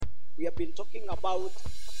We have been talking about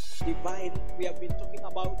divine, we have been talking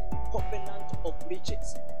about covenant of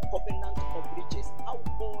riches. Covenant of riches. How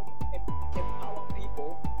God empower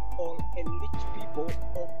people or enrich people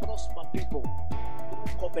or prosper people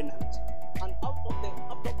through covenant. And out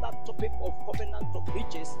of that topic of covenant of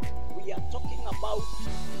riches, we are talking about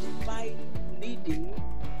divine leading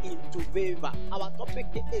into favor. Our topic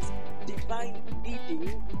is divine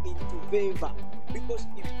leading into favor. Because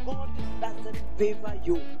if God doesn't favor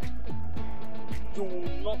you, you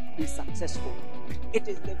will not be successful. It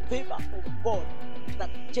is the favor of God that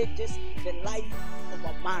changes the life of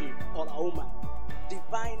a man or a woman.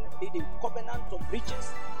 Divine leading, covenant of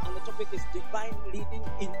riches, and the topic is divine leading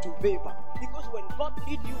into favor. Because when God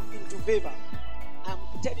leads you into favor, I'm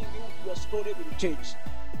telling you, your story will change.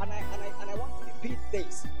 And I want to repeat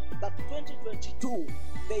this, that 2022,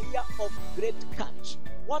 the year of great catch,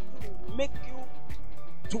 what will make you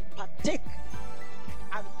to partake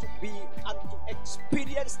and to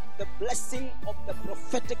experience the blessing of the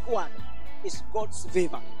prophetic word is God's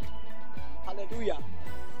favor. Hallelujah.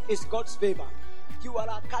 It's God's favor. You are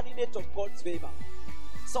a candidate of God's favor.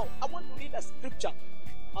 So I want to read a scripture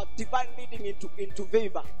of divine leading into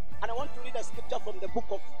favor. And I want to read a scripture from the book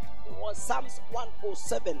of Psalms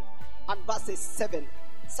 107 and verses 7.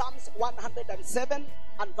 Psalms 107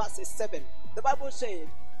 and verses 7. The Bible says,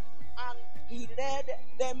 and he led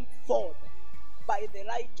them forth by the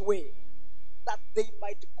right way, that they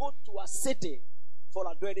might go to a city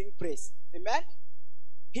for a dwelling place. Amen?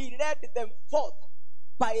 He led them forth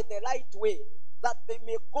by the right way, that they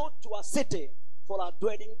may go to a city for a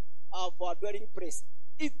dwelling place.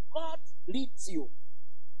 If God leads you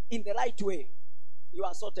in the right way, you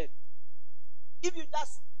are sorted. If you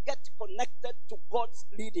just get connected to God's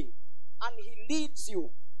leading and he leads you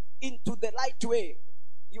into the right way,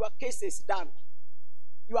 your case is done.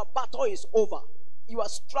 Your battle is over. Your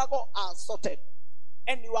struggle are sorted.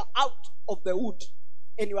 And you are out of the wood.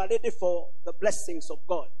 And you are ready for the blessings of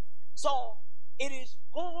God. So, it is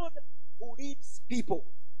God who leads people.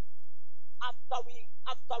 After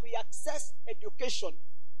we access education,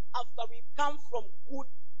 after we come from good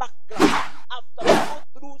background, after we go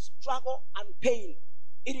through struggle and pain,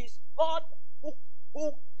 it is God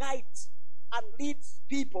who guides and leads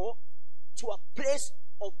people to a place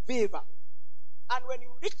of favor. And when you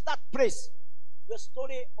reach that place, your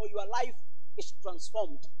story or your life is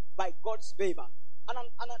transformed by God's favor. And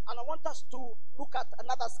I want us to look at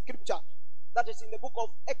another scripture that is in the book of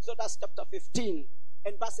Exodus chapter 15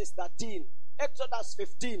 and verses 13. Exodus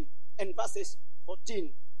 15 and verses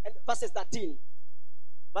 14 and verses 13.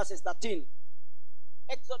 Verses 13.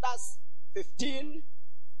 Exodus 15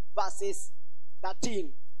 verses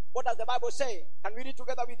 13. What does the Bible say? Can we read it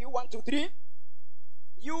together with you? 1, 2, 3.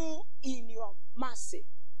 You in your mercy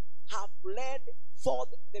have led forth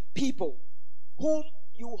the people whom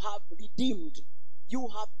you have redeemed. You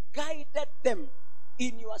have guided them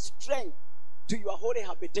in your strength to your holy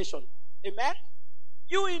habitation. Amen?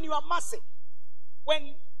 You in your mercy.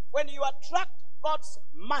 When you attract God's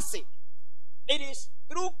mercy, it is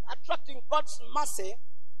through attracting God's mercy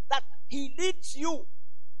that he leads you,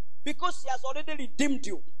 because he has already redeemed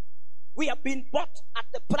you. We have been bought at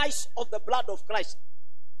the price of the blood of Christ.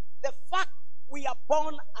 The fact we are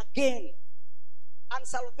born again and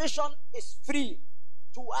salvation is free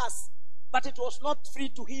to us, but it was not free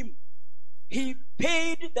to him. He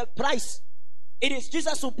paid the price. It is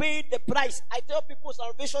Jesus who paid the price. I tell people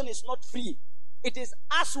salvation is not free. It is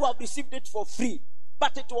us who have received it for free,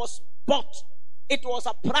 but it was bought. It was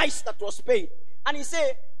a price that was paid. And he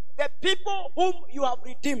said, the people whom you have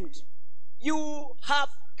redeemed, you have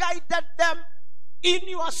guided them in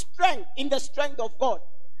your strength, in the strength of God,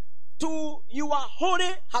 to your holy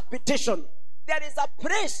habitation. There is a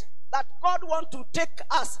place that God wants to take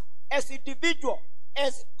us as individual,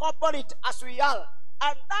 as corporate as we are.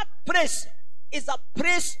 And that place is a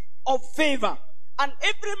place of favor. And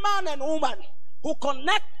every man and woman who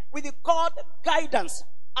connect with God's guidance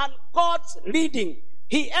and God's leading,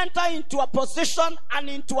 he enter into a position and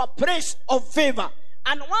into a place of favor.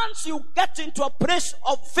 And once you get into a place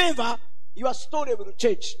of favor, your story will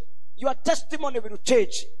change. Your testimony will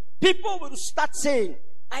change. People will start saying,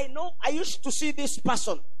 I used to see this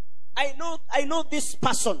person. I know this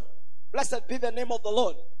person. Blessed be the name of the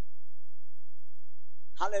Lord.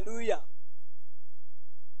 Hallelujah.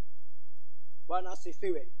 Bwana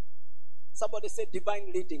asifiwe. Somebody say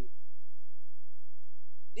divine leading.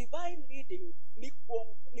 Divine leading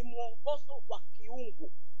ni mwongozo wa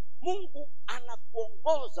kiungu. Mungu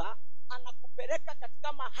anakuongoza, anakupeleka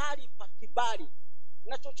katika mahali pa kibali.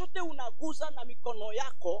 Na chochote unaguza na mikono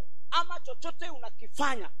yako, ama chochote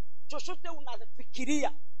unakifanya, chochote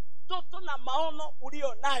unafikiria, ndoto na maono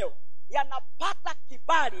ulio nayo yanapata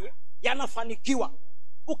kibali, yanafanikiwa.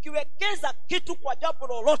 Ukiwekeza kitu kwa jambo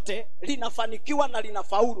lolote, linafanikiwa na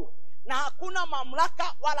linafaulu. Na hakuna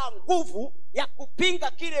mamlaka wala nguvu ya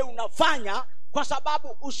kupinga kile unafanya, kwa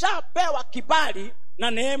sababu ushapewa kibali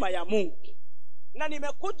na neema ya Mungu. Na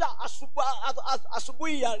nimekuja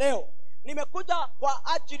asubuhi ya leo, nimekuja kwa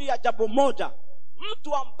ajili ya jambo moja.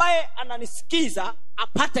 Mtu ambaye ananisikiza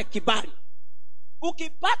apate kibali.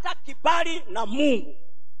 Ukipata kibali na Mungu,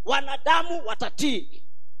 wanadamu watatii.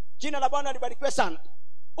 Jina la Bwana libarikiwe sana.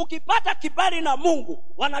 Ukipata kibali na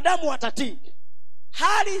Mungu, wanadamu watatii.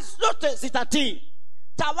 Hali zote zitatii.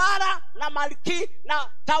 Tawala na malki,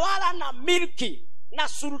 na tawala na milki, na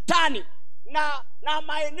sultani, na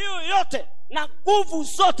maeneo yote, na nguvu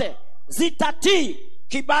zote zitatii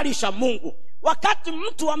kibali cha Mungu. Wakati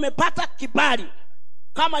mtu amepata kibali,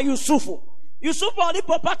 kama Yusufu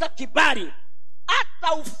alipopata kibali,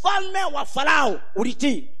 hata ufalme wa Farao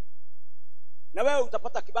ulitii. Na wewe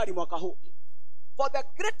utapata kibali mwaka huu. For the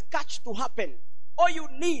great catch to happen, all you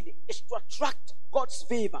need is to attract God's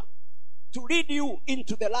favor to lead you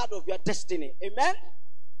into the land of your destiny. Amen?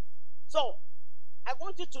 So, I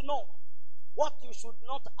want you to know what you should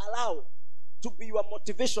not allow to be your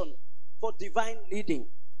motivation for divine leading.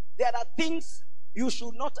 There are things you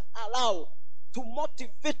should not allow to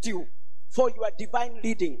motivate you for your divine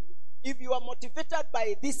leading. If you are motivated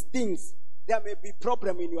by these things, there may be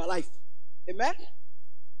problem in your life. Amen?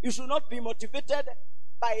 You should not be motivated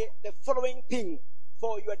by the following thing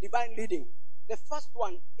for your divine leading. The first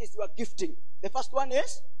one is your gifting. The first one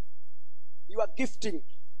is your gifting.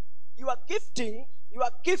 Your gift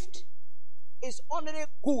is only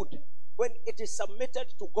good when it is submitted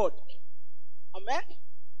to God. Amen?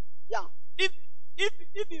 Yeah. If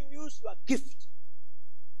you use your gift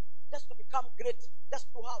just to become great, just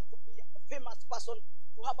to be a famous person,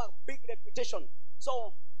 to have a big reputation,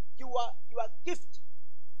 so your gift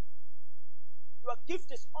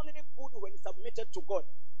is only good when submitted to God.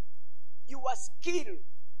 Your skill,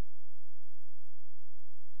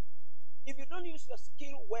 if you don't use your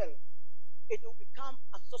skill well, it will become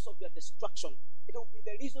a source of your destruction. It will be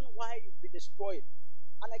the reason why you'll be destroyed.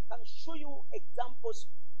 And I can show you examples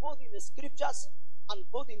both in the scriptures and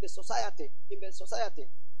both in the society.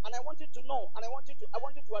 And I want you to know, and I want you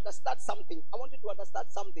to understand something. I want you to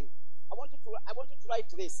write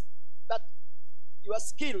this, that your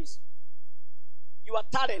skills, your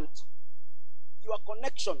talent, your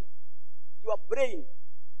connection, your brain,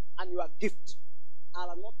 and your gift are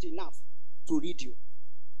not enough to lead you.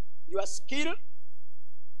 Your skill,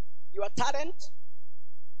 your talent,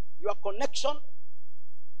 your connection,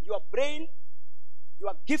 your brain,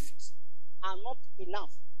 your gifts are not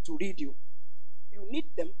enough to lead you. You need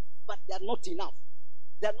them, but they are not enough.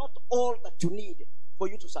 They are not all that you need for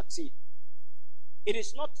you to succeed. It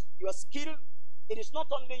is not your skill. It is not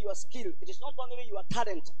only your skill. It is not only your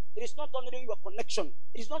talent. It is not only your connection.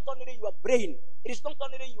 It is not only your brain. It is not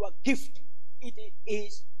only your gift.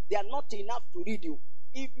 They are not enough to lead you.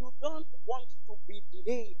 If you don't want to be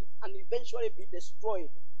delayed and eventually be destroyed,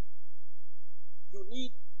 you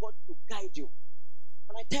need God to guide you.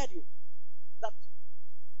 And I tell you that,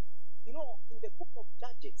 in the book of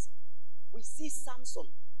Judges, we see Samson.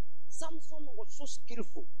 Samson was so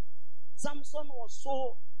skillful. Samson was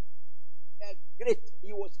so great.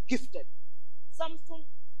 He was gifted. Samson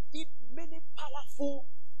did many powerful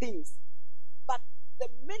things. But the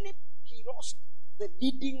minute he lost the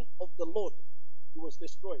leading of the Lord, he was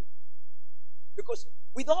destroyed. Because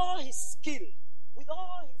with all his skill, with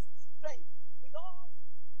all his strength,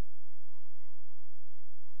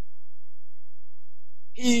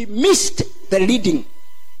 he missed the leading.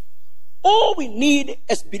 All we need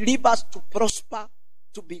as believers to prosper,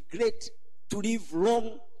 to be great, to live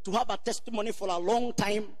long, to have a testimony for a long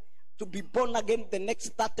time, to be born again the next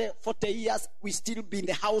 30, 40 years, we still be in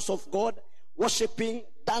the house of God, worshiping,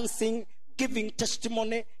 dancing, giving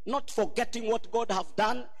testimony, not forgetting what God have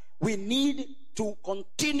done. We need to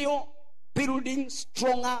continue building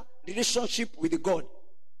stronger relationship with God.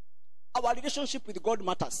 Our relationship with God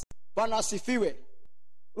matters. Bwana asifiwe.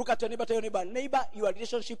 Look at your neighbor, tell your neighbor, neighbor, your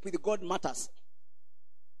relationship with God matters.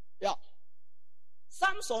 Yeah.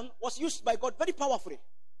 Samson was used by God very powerfully.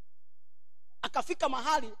 Akafika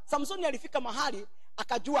mahali, Samsoni alifika mahali,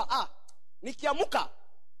 akajua, nikiamuka,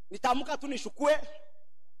 nitaamuka tu nishukue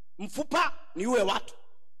mfupa niue watu.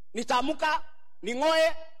 Nitaamuka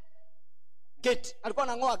ningoe gate. Alikuwa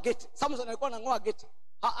anangoa gate. Samson alikuwa anangoa gate.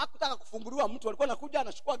 Hakutaka kufunguliwa mtu, alikuwa anakuja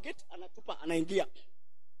anachukua gate, anatupa, anaingia.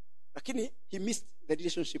 Lakini he missed the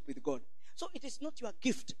relationship with God. So it is not your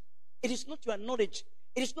gift. It is not your knowledge.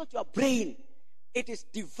 It is not your brain. It is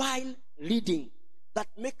divine leading that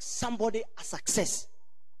makes somebody a success.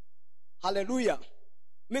 Hallelujah.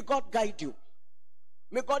 May God guide you.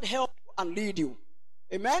 May God help you and lead you.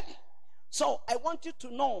 Amen. So I want you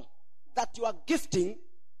to know that your gifting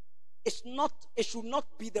is not, it should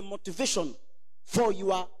not be the motivation for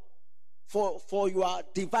your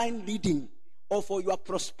divine leading or for your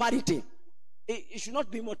prosperity. It should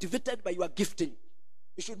not be motivated by your gifting.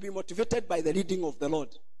 It should be motivated by the leading of the Lord.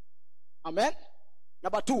 Amen.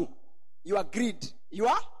 Number 2, your greed. You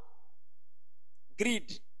are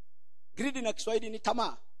greed. Greed in Kiswahili ni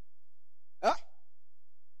tamaa.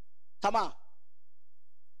 Tamaa.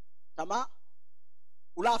 Tamaa.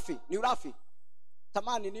 Ulafi. Ni ulafi.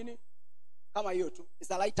 Tamaa ni nini? Kama hiyo tu.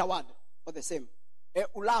 It's a lighter word for the same.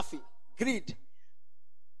 Ulafi. Greed.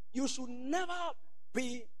 You should never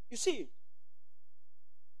be, you see,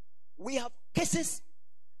 we have cases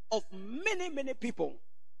of many people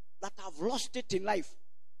that have lost it in life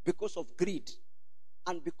because of greed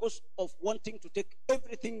and because of wanting to take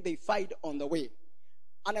everything they find on the way.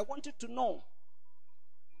 And I want you to know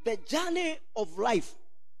the journey of life,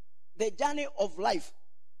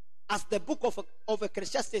 as the book of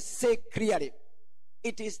Ecclesiastes say clearly,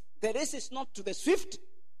 it is, the race is not to the swift,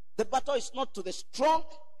 the battle is not to the strong,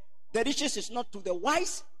 the riches is not to the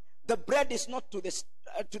wise, the bread is not to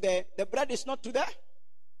the bread is not to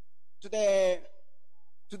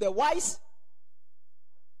the wise,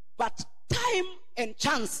 but time and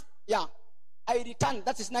chance. Yeah, I returned.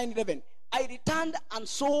 That is 9:11. I returned and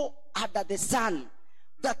saw under the sun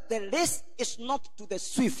that the race is not to the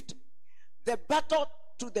swift, the battle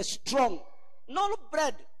to the strong, no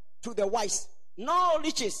bread to the wise, no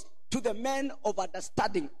riches to the men of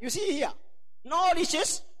understanding. You see here, no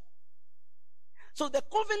riches. So the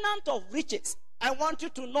covenant of riches, I want you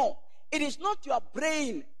to know, it is not your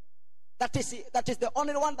brain that is the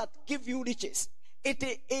only one that gives you riches.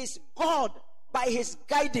 It is God by his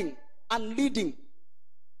guiding and leading.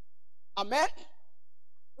 Amen.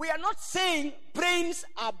 We are not saying brains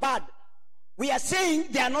are bad. We are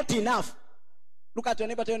saying they are not enough. Look at your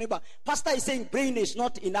neighbor, tell your neighbor. Pastor is saying brain is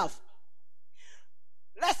not enough.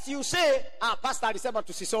 Lest you say, pastor alisema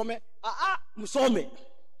tusisome. Musome.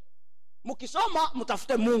 Mukisoma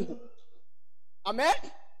mutafute Mungu. Amen.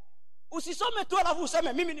 Usisome tu alafu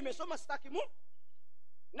useme mimi nimesoma sitaki Mungu.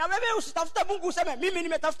 Na wewe usitafute Mungu useme mimi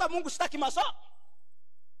nimetafuta Mungu sitaki masomo.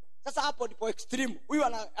 Sasa hapo ndipo extreme. Huyu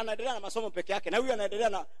anaendelea na masomo peke yake na huyu anaendelea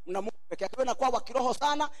na Mungu peke yake. Wewe unakuwa wa kiroho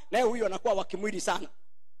sana na huyu anakuwa wa kimwili sana.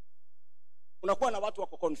 Unakuwa na watu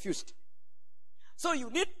wako confused. So you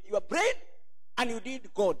need your brain and you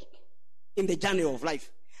need God in the journey of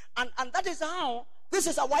life. And that is how, this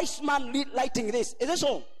is a wise man lighting this. Is it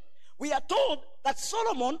so? We are told that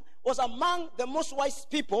Solomon was among the most wise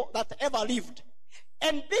people that ever lived.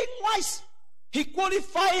 And being wise, he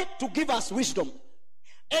qualified to give us wisdom.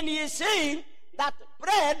 And he is saying that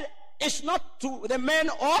bread is not to the men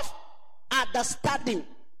of understanding.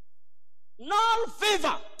 Nor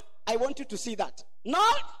favor. I want you to see that. Nor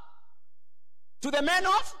to the men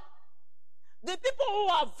of. The people who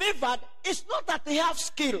are favored, it's not that they have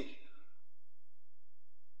skill.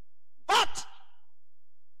 But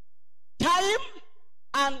time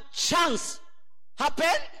and chance happen.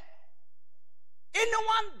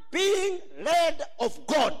 Anyone being led of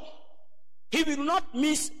God, he will not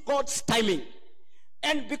miss God's timing.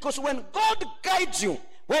 And because when God guides you,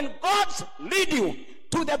 when God leads you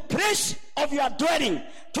to the place of your dwelling,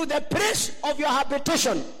 to the place of your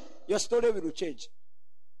habitation, your story will change.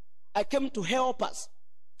 I came to help us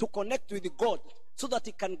to connect with God so that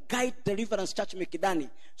he can guide Deliverance Church Mikidani,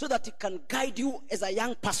 so that he can guide you as a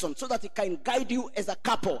young person, so that he can guide you as a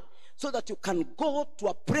couple, so that you can go to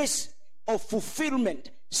a place of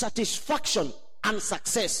fulfillment, satisfaction, and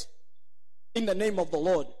success in the name of the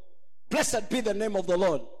Lord. Blessed be the name of the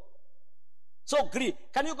Lord. So greed.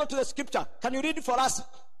 Can you go to the scripture? Can you read for us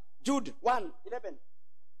Jude 1:11?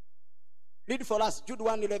 Read for us Jude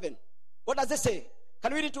 1:11. What does it say?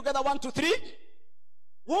 Can we read together? 1, 2, 3.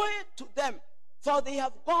 Woe to them, for they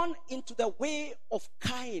have gone into the way of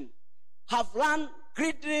Cain, have run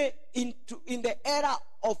greedily in the era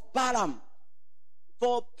of Balaam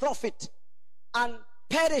for profit, and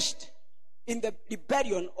perished in the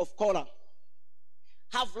rebellion of Korah.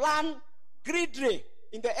 Have run greedily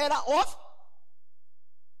in the era of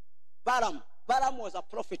Balaam. Balaam was a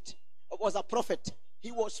prophet.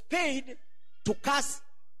 He was paid to curse.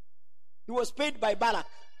 He was paid by Balak.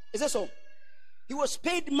 Is that so? He was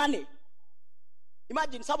paid money.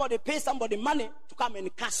 Imagine somebody pays somebody money to come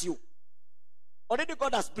and curse you. Already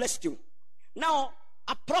God has blessed you. Now,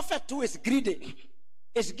 a prophet who is greedy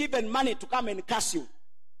is given money to come and curse you.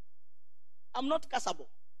 I'm not cursable.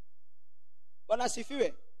 Bwana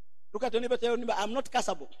asifiwe. Look at your neighbor, tell your neighbor, I'm not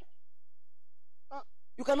cursable.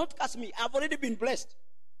 You cannot curse me. I've already been blessed.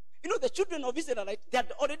 You know, the children of Israel, they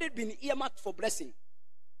had already been earmarked for blessing.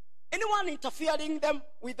 Anyone interfering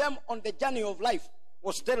with them on the journey of life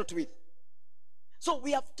was dealt with. So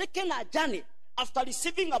we have taken a journey after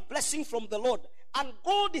receiving a blessing from the Lord, and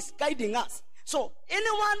God is guiding us. So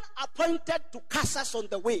anyone appointed to curse us on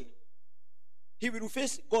the way, he will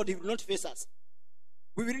face God. He will not face us.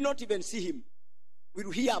 We will not even see him. We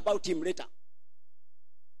will hear about him later.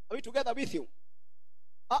 Are we together with you?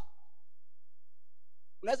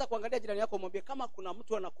 Unaweza kuangalia jirani yako mwambie, kama kuna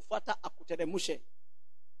mtu anakufuata akuteremushe,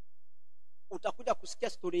 utakuja kusikia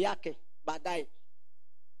story yake baadaye.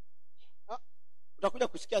 Utakuja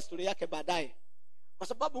kusikia story yake baadaye. Kwa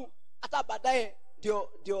sababu hata baadaye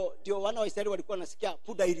ndio wana wa Israeli walikuwa nasikia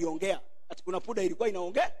puda iliongea. Ati kuna puda ilikuwa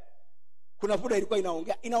inaongea? Kuna puda ilikuwa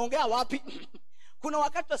inaongea. Inaongea wapi? Kuna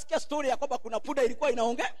wakati tunasikia story ya kwamba kuna puda ilikuwa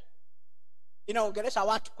inaongea. Inaongelesha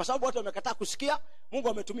watu. Kwa sababu watu wamekataa kusikia, Mungu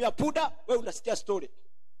ametumia puda, wewe unasikia story.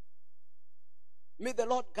 May the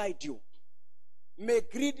Lord guide you. May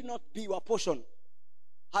greed not be your portion.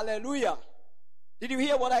 Hallelujah. Did you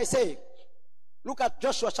hear what I say? Look at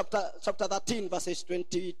Joshua chapter 13 verses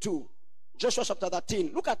 22. Joshua chapter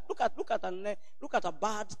 13. Look at a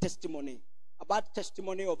bad testimony. A bad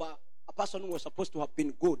testimony of a person who was supposed to have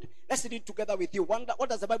been good. Let's read together with you. What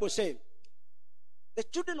does the Bible say? The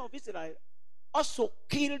children of Israel also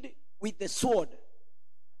killed with the sword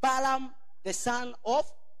Balaam the son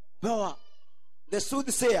of Beor, the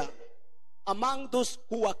soothsayer, among those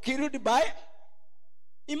who were killed by.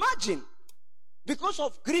 Imagine, because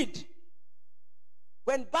of greed,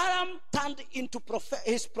 when Balaam turned into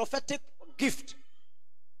his prophetic gift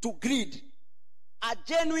to greed, a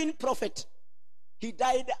genuine prophet, he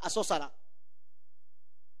died a sorcerer.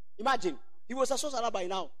 Imagine, he was a sorcerer by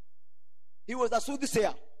now. He was a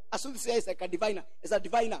soothsayer. A soothsayer is like a diviner. Is a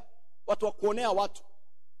diviner. Watu wa kuonea watu.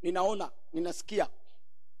 Ninaona, ninasikia.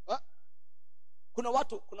 Kuna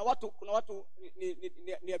watu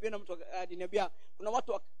niambia mtu niambia kuna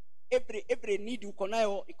watu every need uko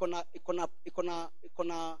nayo iko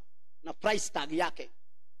na price tag yake.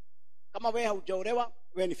 Kama wewe haujaolewa,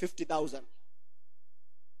 wewe ni 50,000.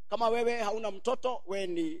 Kama wewe hauna mtoto, wewe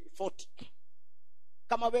ni 40.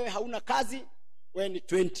 Kama wewe hauna kazi, wewe ni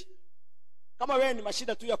 20. Kama wewe ni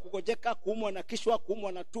mashida tu ya kugojeka, kuumwa na kichwa,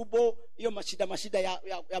 kuumwa na tumbo, hiyo mashida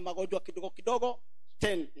ya magonjwa kidogo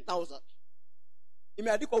 10,000.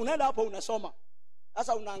 Imeandikwa, unaenda hapo unasoma.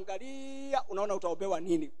 Sasa unaangalia, unaona utaobewa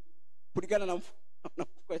nini kulingana na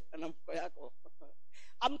mfuko yako.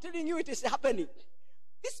 I'm telling you, it is happening.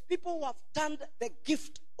 These people who have turned the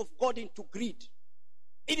gift of God into greed.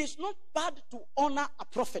 It is not bad to honor a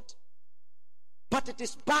prophet, but it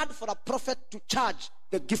is bad for a prophet to charge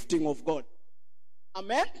the gifting of God.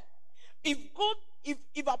 Amen. If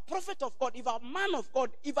a prophet of God, if a man of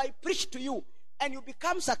God, if I preach to you and you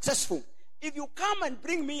become successful, if you come and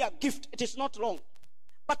bring me a gift, it is not wrong.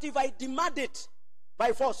 But if I demand it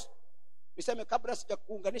by force, niseme kabla sija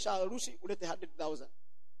kuunganisha harusi ulete 100,000.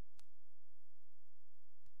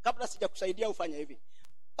 Kabla sija kusaidia ufanye hivi.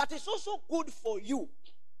 But it's also good for you.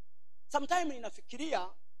 Sometimes inafikiria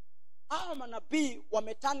hao manabii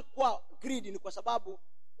wameturn kwa greed ni kwa sababu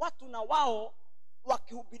watu na wao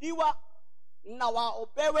wakihubiriwa na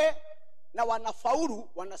waobewe na wanafaulu,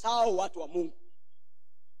 wanasahau watu wa Mungu.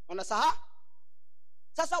 Wanasahau.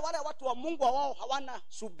 Sasa wale watu wa Mungu wao hawana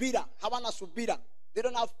subira. They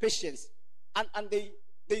don't have patience. And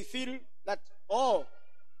they feel that,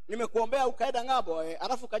 nimekuombea ukaenda ngabo,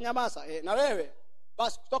 alafu kanyamaza, na wewe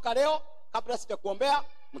basi kutoka leo kabla sijakuombea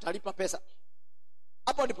mtalipa pesa.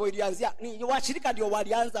 Hapo ndipo ilianzia. Ni washirika ndio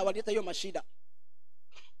walileta hiyo mashida.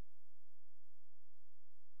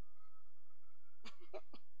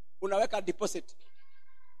 Unaweka deposit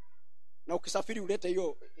na ukisafiri ulete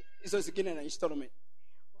hizo zingine na installment.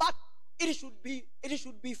 But it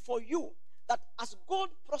should be for you that as God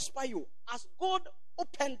prosper you, as God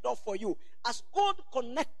open door for you, as God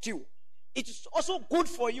connect you, it is also good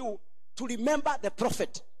for you to remember the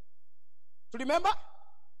prophet. To remember?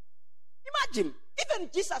 Imagine, even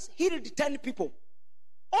Jesus healed 10 people.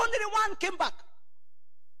 Only one came back.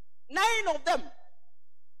 9 of them.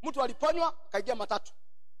 Mtu aliponywa, kaingia matatu.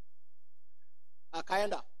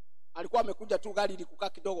 Akaenda. Alikuwa amekuja tu gari likukaa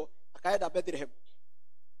kidogo, akaenda Bethlehem.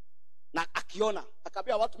 Na akiona,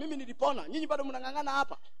 akaambia watu, mimi nilipona, nyinyi bado mnangangana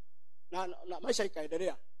hapa. Na maisha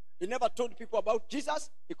ikaendelea. He never told people about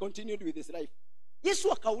Jesus. He continued with his life.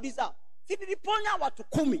 Yesu akauliza, si niliponya watu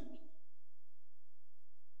 10?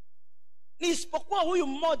 Ni isipokuwa huyu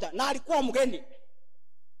mmoja na alikuwa mgeni.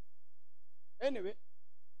 Anyway,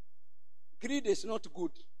 greed is not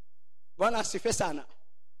good. Bwana asifiwe sana.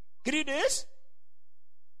 Greed is,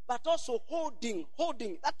 but also hoarding,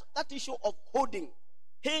 that issue of hoarding,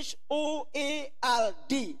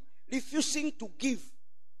 HOARD, refusing to give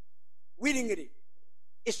willingly,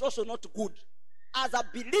 is also not good. As a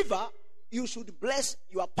believer, you should bless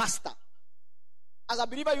your pastor. As a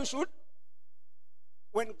believer, you should.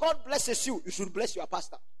 When God blesses you, you should bless your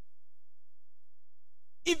pastor.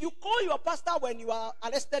 If you call your pastor when you are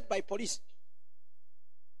arrested by police,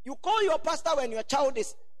 you call your pastor when your child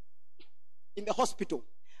is in the hospital,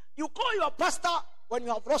 you call your pastor when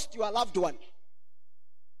you have lost your loved one,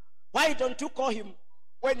 why don't you call him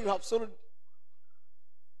when you have sold,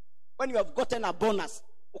 when you have gotten a bonus?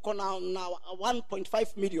 Uko na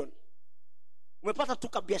 1.5 million. Umepata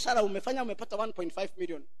tuka biashara umefanya, umepata 1.5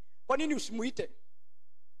 million. Kwa nini usimuite?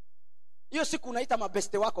 Hiyo siku unaita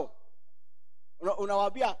mabeste wako.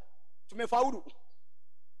 Unawaambia tumefaulu.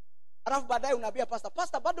 Alafu baadaye unaambia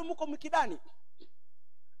pastor bado mko Mikidani.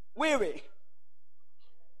 Wewe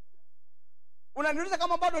unaniuliza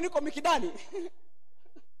kama bado niko Mikidani?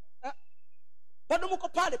 Bado mko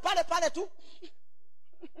pale tu.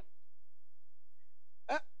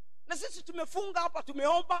 Na sisi tumefunga hapa,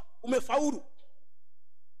 tumeomba, umefaulu.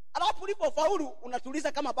 Alafu ulipofaulu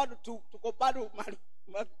unatuliza kama bado tuko bado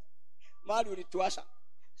mahali ulituasha.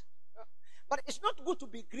 But it's not good to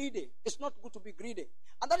be greedy. It's not good to be greedy.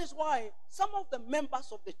 And that is why some of the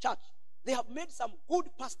members of the church, they have made some good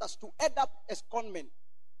pastors to end up as conmen.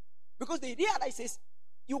 Because they realize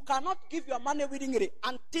you cannot give your money willingly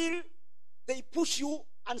until they push you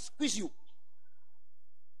and squeeze you.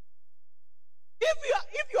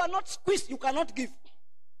 If you are not squeezed, you cannot give.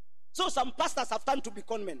 So some pastors have turned to be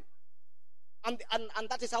conmen. And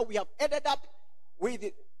that is how we have ended up with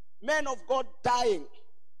men of God dying.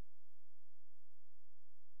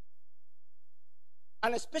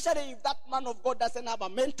 And especially if that man of God doesn't have a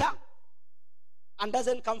mentor and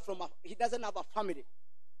doesn't come from he doesn't have a family.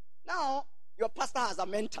 Now, your pastor has a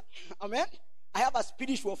mentor. Amen? I have a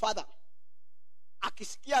spiritual father.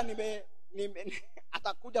 Akisikia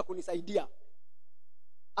atakuja kunisaidia.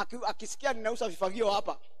 Akisikia ninauza vifagio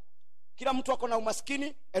hapa. Kila mtu ako na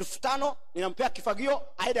umaskini 5,000, ninampea kifagio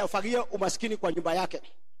aende afagie umaskini kwa nyumba yake.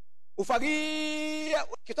 Ufagie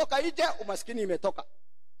kitoka nje, umaskini imetoka.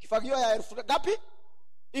 Kifagio ya 1,000 ngapi?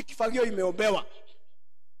 Hii kifagio imeombewa.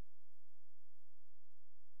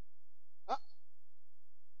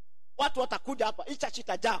 Watu watakuja hapa, hii church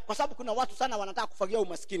itajaa kwa sababu kuna watu sana wanataka kufagia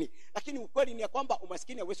umaskini. Lakini ukweli ni ya kwamba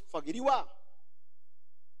umaskini hauwezi kufagiliwa.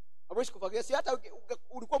 Hauwezi kufagia. Si hata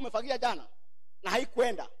ulikuwa umefagia jana na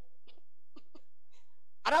haikuenda.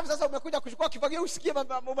 Alafu sasa umekuja kuchukua kifagio usikie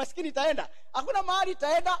umaskini itaenda. Hakuna mahali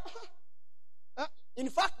itaenda. In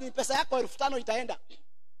fact ni pesa yako 5,000 itaenda.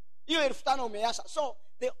 Hiyo 5,000 umeasha. So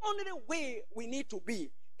the only way we need to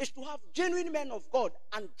be is to have genuine men of God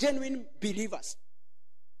and genuine believers.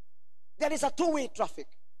 There is a two-way traffic.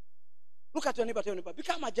 Look at your neighbor.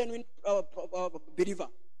 Become a genuine believer.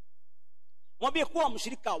 Mwambie kuwa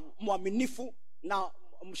mshirika mwaminifu na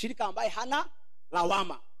mshirika ambaye hana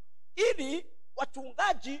lawama. Ili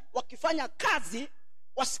wachungaji wakifanya kazi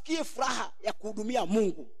wasikie furaha ya kuhudumia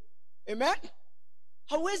Mungu. Amen.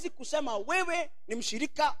 Hauwezi kusema wewe ni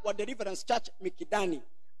mshirika wa Deliverance Church Mikidani,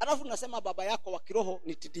 alafu unasema baba yako wa kiroho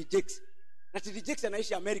ni TD Jakes. Na TD Jakes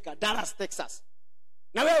anaishi America, Dallas, Texas.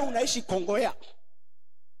 Na wewe unaishi Kongowea.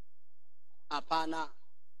 Hapana.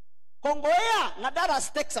 Kongowea na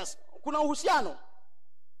Dallas, Texas kuna uhusiano.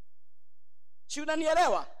 Si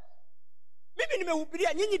unanielewa? Mimi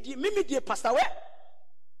nimehubiria mimi ndiye pastor we.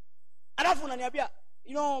 Alafu unaniambia,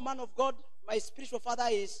 you know, man of God, my spiritual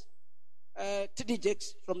father is TD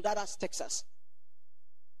Jakes from Dallas, Texas.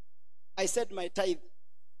 I said my tithe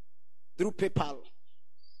through PayPal.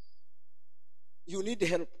 You need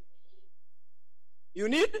help. You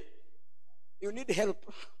need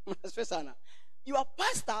help. Your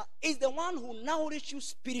pastor is the one who nourishes you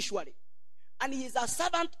spiritually. And he is a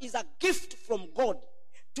servant, is a gift from God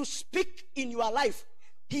to speak in your life.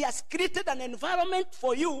 He has created an environment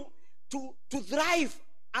for you to thrive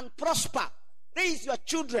and prosper. Raise your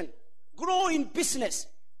children, grow in business,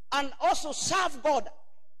 and also serve God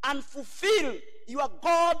and fulfill your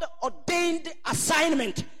God-ordained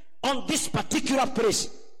assignment on this particular place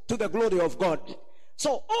to the glory of God.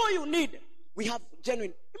 So all you need, we have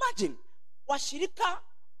genuine. Imagine, washirika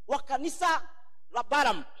wa kanisa la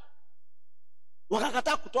Balaam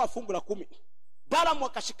wakakataa kutoa fungu la 10. Balaam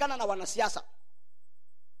wakashikana na wanasiasa.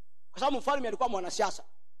 Kwa sababu mfalme alikuwa mwanasiasa.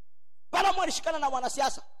 Balaam alishikana na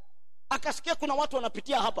wanasiasa. Akasikia kuna watu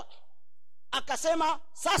wanapitia hapa. Akasema,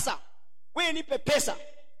 sasa wewe nipe pesa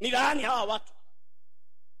ni laani hawa watu.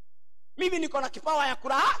 Mimi niko na kipawa ya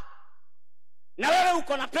kulaani, na wewe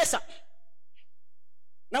uko na pesa,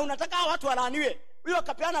 na unataka hawa watu walaaniwe. Huyo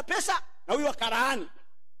akapeana pesa na huyo akalaani.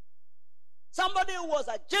 Somebody who was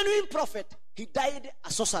a genuine prophet, he died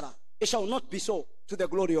a sorcerer. It shall not be so to the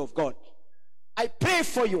glory of God. I pray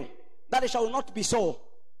for you that it shall not be so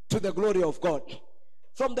to the glory of God.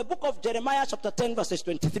 From the book of Jeremiah chapter 10 verses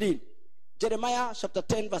 23. Jeremiah chapter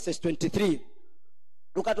 10 verses 23.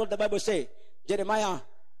 Look at what the Bible says. Jeremiah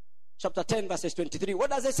chapter 10 verses 23. What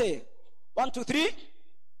does it say? 1, 2, 3.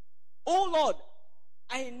 Oh Lord,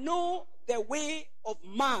 I know the way of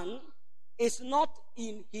man is not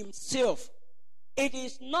in himself. It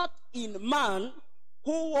is not in man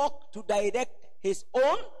who walk to direct his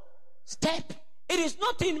own step. It is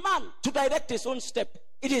not in man to direct his own step.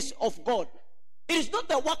 It is of God. It is not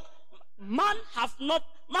the work. Man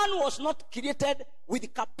was not created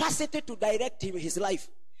with capacity to direct his life.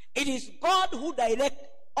 It is God who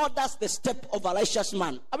orders the step of a righteous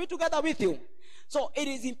man. Are we together with you? So it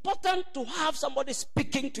is important to have somebody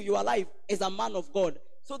speaking to your life as a man of God,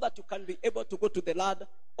 so that you can be able to go to the land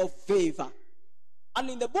of favor. And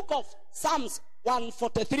in the book of Psalms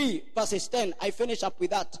 143 verses 10, I finish up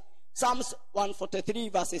with that. Psalms 143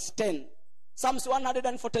 verses 10. Psalms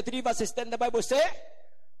 143 verses 10, the Bible says,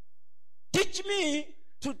 teach me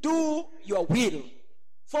to do your will,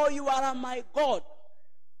 for you are my God.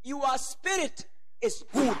 Your spirit is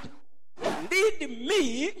good. Lead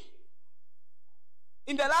me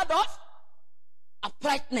in the land of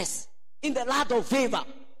uprightness, in the land of favor.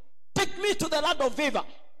 Take me to the land of favor.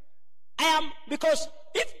 Because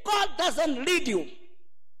if God doesn't lead you,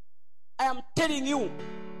 I am telling you,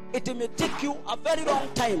 it may take you a very long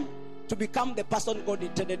time to become the person God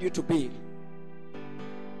intended you to be.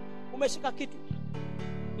 Umeshika kitu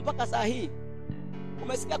mpaka saa hii.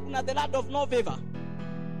 Umesikia kuna the land of no favor.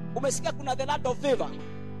 Umesikia kuna the land of favor.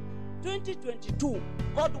 2022,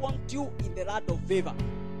 God wants you in the land of favor.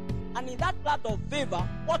 And in that land of favor,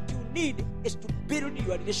 what you need is to build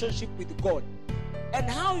your relationship with God. And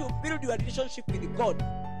how you build your relationship with God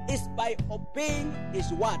is by obeying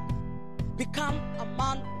his word. Become a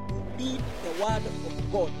man who needs the word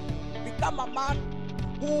of God. Become a man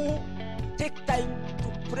who take time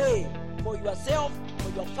to pray for yourself, for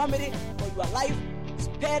your family, for your life.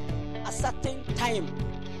 Spend a certain time.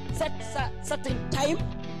 Set certain time,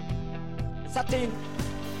 certain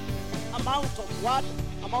amount of word,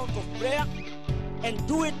 amount of prayer, and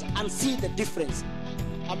do it and see the difference.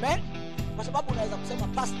 Amen. Kwa sababu unaweza kusema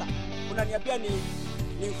pastor, unaniambia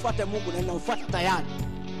nimfuate Mungu na ninamfuata tayari.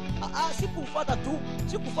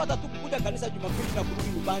 Sikufuata tu kuja kanisa Jumapili na kurudi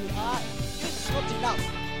nyumbani. It's not enough.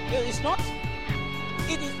 It's not.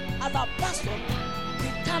 It is as a person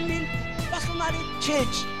determined to personally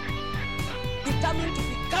change, determined to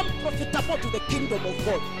become profitable to the kingdom of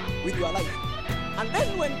God with your life. And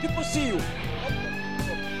then when people see you,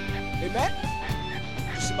 amen,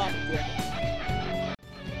 tusimame tuombe.